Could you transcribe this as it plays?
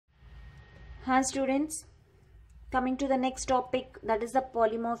Hi students, coming to the next topic, that is the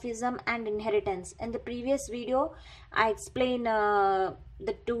polymorphism and inheritance. In the previous video I explained the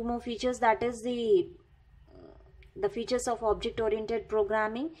two more features, that is the features of object oriented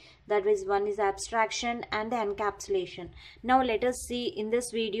programming, that is one is abstraction and the encapsulation. Now let us see in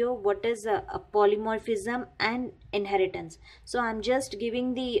this video what is a polymorphism and inheritance. So I'm just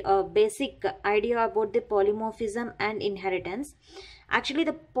giving the basic idea about the polymorphism and inheritance. Actually,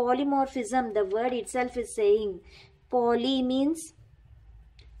 the polymorphism, the word itself is saying poly means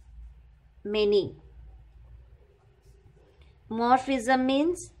many, morphism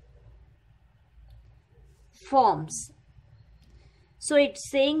means forms. So it's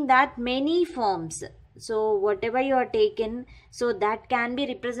saying that many forms, so whatever you are taken, so that can be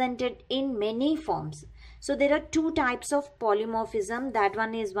represented in many forms. So there are two types of polymorphism. That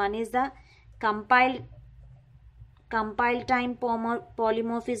one is the compile time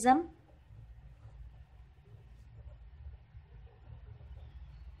polymorphism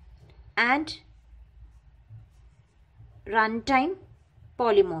and runtime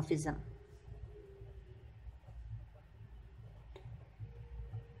polymorphism.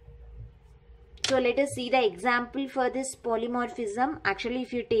 So let us see the example for this polymorphism. Actually,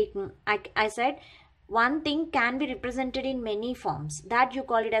 if you take, I said one thing can be represented in many forms, that you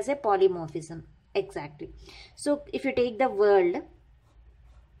call it as a polymorphism. Exactly. So if you take the world,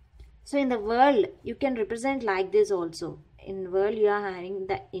 so in the world you can represent like this also. In world you are having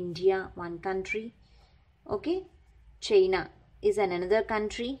the India, one country, okay, China is another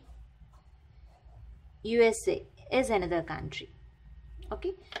country, USA is another country,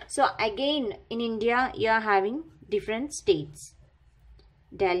 okay. So again in India you are having different states,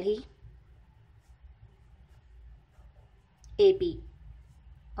 Delhi, AP,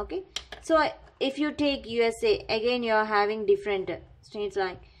 okay. So if you take USA, again you are having different states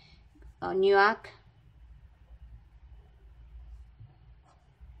like New York,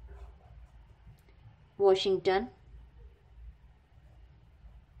 Washington,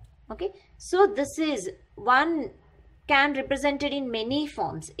 okay. So this is one can represented in many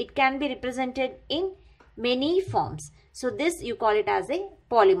forms. It can be represented in many forms. So this you call it as a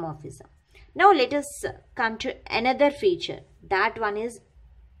polymorphism. Now let us come to another feature. That one is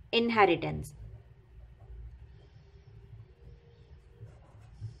inheritance.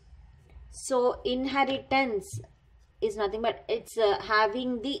 So inheritance is nothing but it's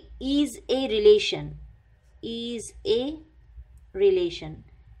having the is a relation. Is a relation.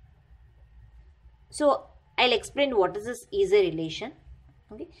 So I'll explain what is this is a relation.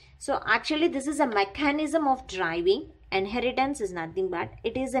 Okay. So actually this is a mechanism of driving. Inheritance is nothing but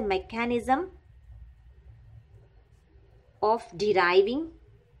it is a mechanism of deriving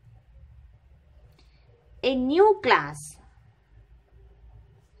a new class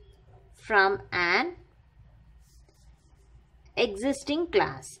from an existing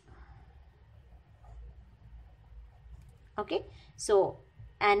class. Okay. So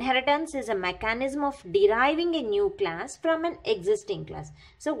inheritance is a mechanism of deriving a new class from an existing class.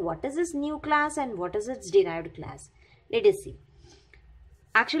 So what is this new class and what is its derived class? Let us see.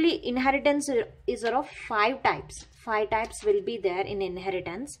 Actually inheritance is of 5 types. 5 types will be there in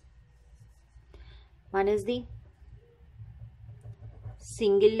inheritance. One is the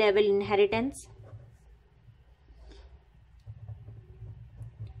single level inheritance,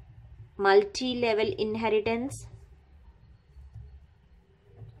 multi-level inheritance,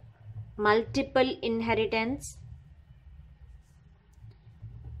 multiple inheritance,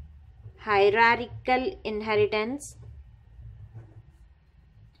 hierarchical inheritance,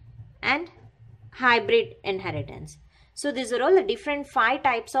 and hybrid inheritance. So these are all the different 5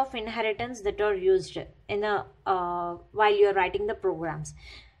 types of inheritance that are used in the while you are writing the programs.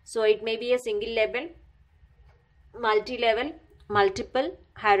 So it may be a single level, multi-level, multiple,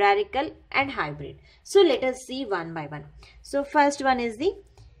 hierarchical, and hybrid. So let us see one by one. So first one is the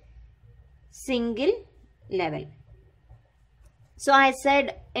single level. So I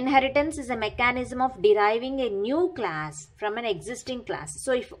said inheritance is a mechanism of deriving a new class from an existing class.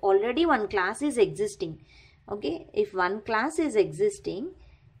 So if already one class is existing, okay, if one class is existing,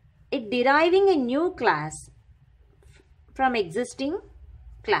 it deriving a new class from existing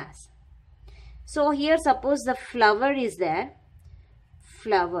class. So here suppose the flower is there,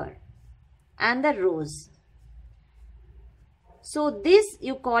 flower, and the rose. So this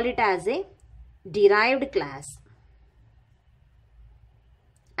you call it as a derived class.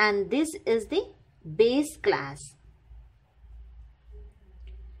 And this is the base class.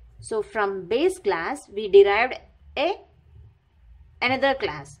 So from base class we derived another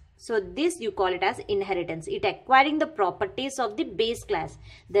class. So this you call it as inheritance. It acquiring the properties of the base class.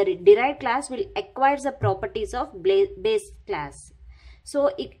 The derived class will acquire the properties of base class.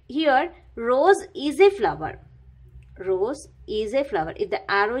 So here rose is a flower. Rose is a flower. If the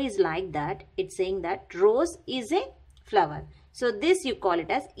arrow is like that, it's saying that rose is a flower. So this you call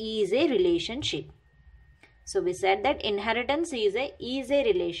it as is a relationship. So we said that inheritance is a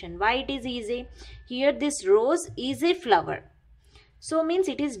relation. Why it is easy? Here this rose is a flower. So means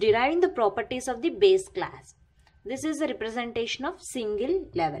it is deriving the properties of the base class. This is a representation of single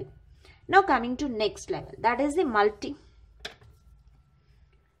level. Now coming to next level, that is the multi.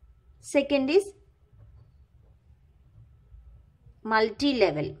 Second is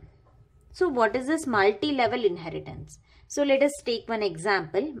multi-level. So what is this multi-level inheritance? So let us take one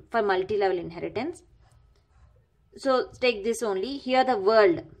example for multi-level inheritance. So take this only. Here the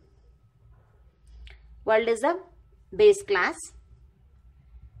world. World is a base class.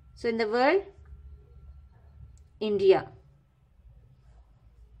 So in the world, India.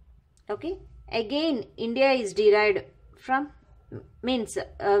 Okay. Again, India is derived from, means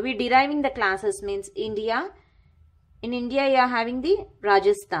we deriving the classes means India. In India, you are having the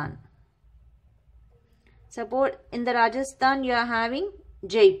Rajasthan. Suppose in the Rajasthan, you are having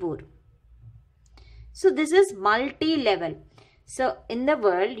Jaipur. So this is multi-level. So in the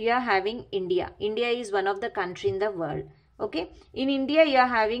world, you are having India. India is one of the country in the world. Okay. In India, you are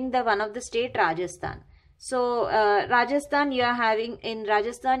having the one of the state Rajasthan. So Rajasthan, you are having in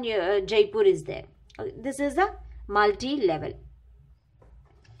Rajasthan, Jaipur is there. Okay. This is a multi-level.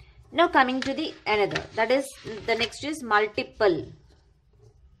 Now coming to the another, that is the next is multiple.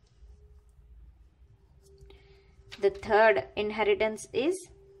 The third inheritance is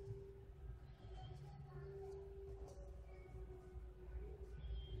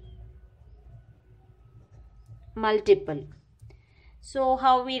multiple. So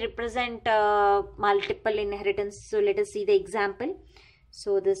how we represent multiple inheritance? So let us see the example.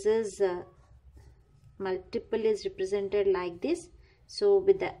 So this is multiple is represented like this. So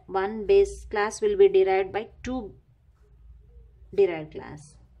with the one base class will be derived by two derived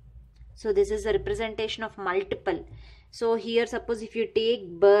class. So this is a representation of multiple. So here suppose if you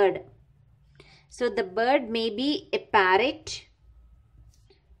take bird. So the bird may be a parrot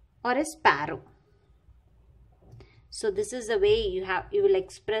or a sparrow. So this is the way you will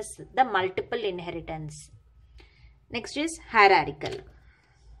express the multiple inheritance. Next is hierarchical.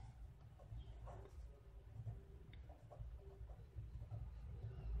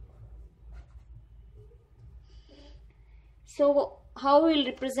 So how we will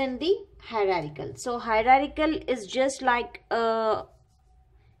represent the hierarchical? So hierarchical is just like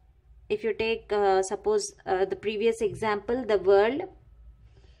if you take suppose the previous example, the world.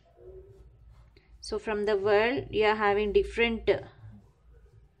 So from the world, you are having different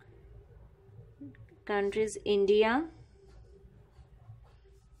countries, India,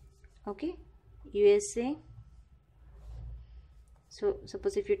 okay, USA. So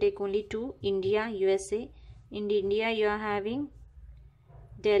suppose if you take only two, India, USA. In India, you are having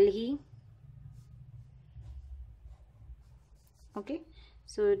Delhi, okay.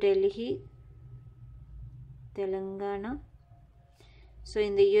 So Delhi, Telangana. So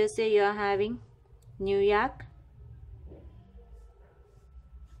in the USA, you are having New York,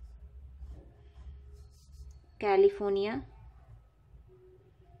 California.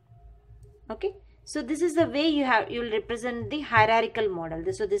 Okay. So this is the way you will represent the hierarchical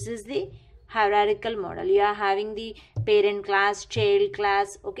model. So this is the hierarchical model. You are having the parent class, child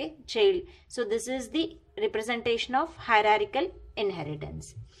class, okay, child. So this is the representation of hierarchical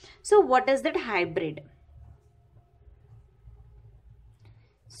inheritance. So what is that hybrid?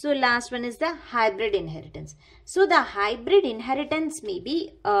 So last one is the hybrid inheritance. So the hybrid inheritance may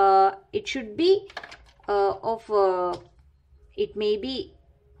be, it should be it may be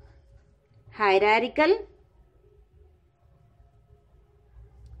hierarchical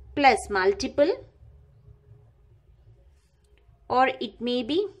plus multiple, or it may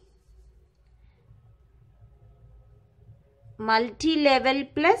be multi-level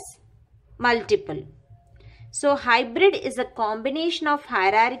plus multiple. So hybrid is a combination of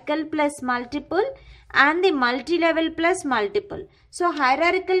hierarchical plus multiple and the multi-level plus multiple. So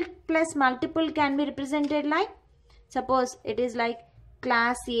hierarchical plus multiple can be represented like, suppose it is like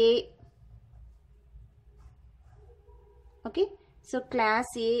class A. Okay. So class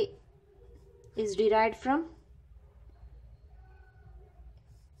A is derived from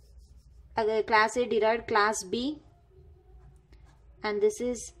class A derived class B, and this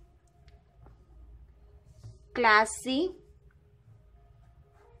is class C.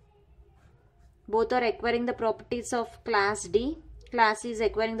 Both are acquiring the properties of class D, class C is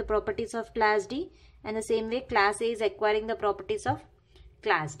acquiring the properties of class D, and the same way class A is acquiring the properties of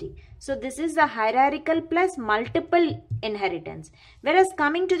class D. So this is the hierarchical plus multiple inheritance. Whereas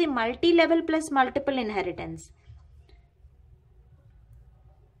coming to the multi-level plus multiple inheritance,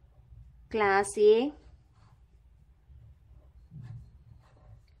 class A,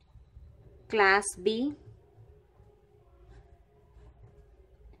 class B,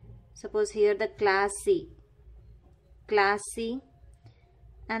 suppose here the class C,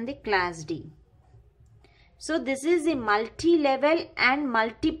 and the class D. So this is the multi-level and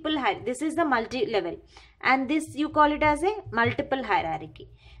multiple this is the multi-level, and this you call it as a multiple hierarchy.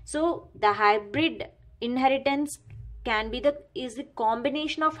 So the hybrid inheritance can be is the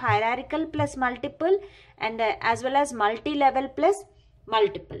combination of hierarchical plus multiple, and as well as multi-level plus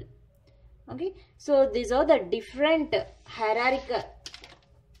multiple. Okay, so these are the different hierarchicals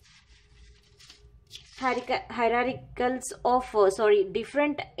of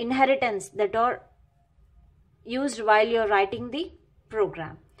different inheritance that are used while you're writing the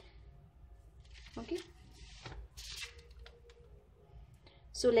program. Okay,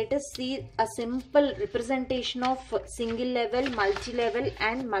 so let us see a simple representation of single level, multi-level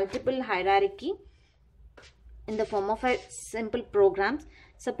and multiple hierarchy in the form of a simple programs.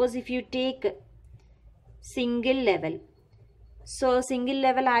 Suppose if you take single level, so single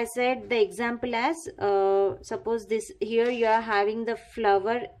level, I said the example as suppose this here you are having the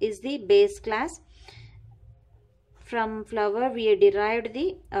flower is the base class. From flower we derived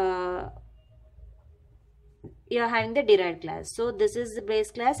the you are having the derived class. So this is the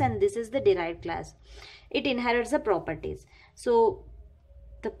base class and this is the derived class. It inherits the properties. So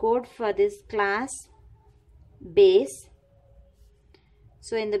the code for this class base.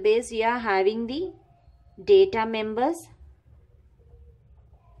 So in the base you are having the data members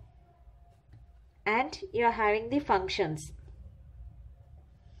and you are having the functions.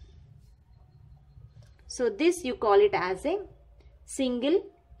 So this you call it as a single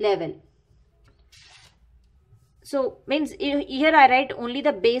level. So means here I write only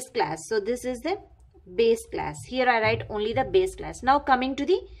the base class. So this is the base class. Here I write only the base class. Now coming to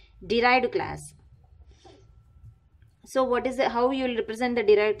the derived class. So what is how you will represent the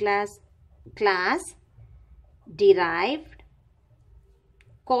derived class? Class derived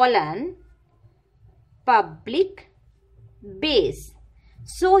colon public base.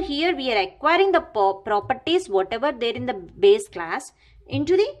 So here we are acquiring the properties whatever there in the base class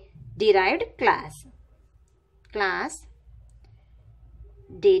into the derived class. Class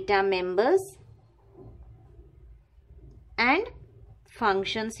data members and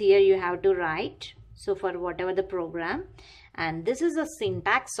functions here you have to write. So for whatever the program, and this is the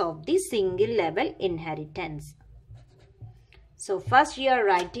syntax of the single level inheritance. So first you are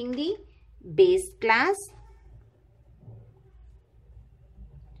writing the base class.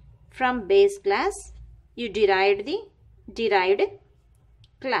 From base class you derived the derived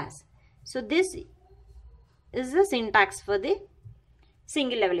class. So this is the syntax for the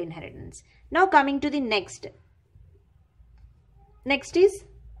single level inheritance. Now coming to the next is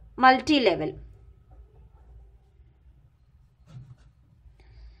multi-level.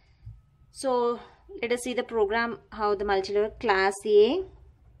 So let us see the program how the multi-level. Class A.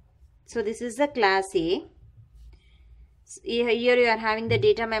 So this is the class A. Here you are having the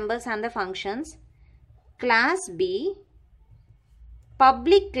data members and the functions. Class B,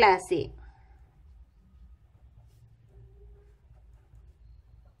 public class A.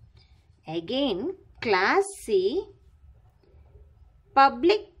 Again class C,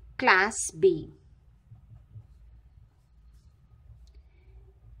 public class B.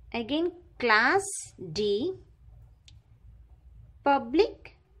 Again class D,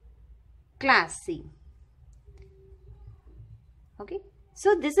 public class C. Okay,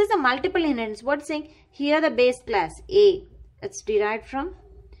 so this is a multiple inheritance. What's saying here? The base class A, it's derived from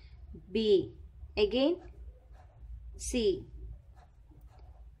B, again C,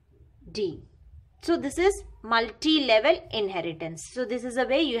 D. So this is multi-level inheritance. So this is the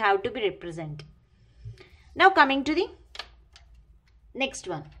way you have to be represent. Now coming to the next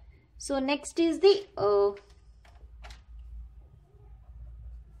one. So next is the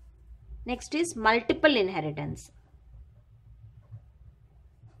next is multiple inheritance.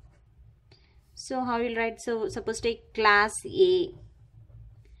 So how you will write? So suppose take class A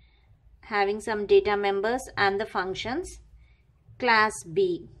having some data members and the functions. Class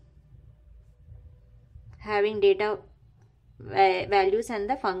B having data values and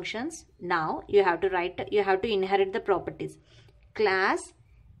the functions. Now you have to write, you have to inherit the properties. Class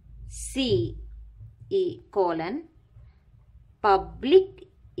C A colon public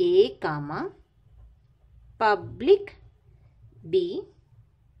A comma public B.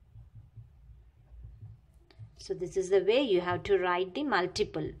 So this is the way you have to write the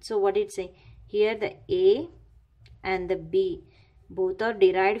multiple. So what it say? Here the A and the B both are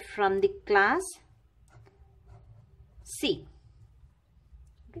derived from the class C.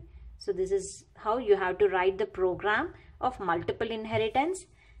 Okay. So this is how you have to write the program of multiple inheritance,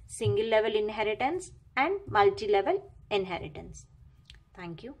 single level inheritance and multi-level inheritance.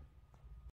 Thank you.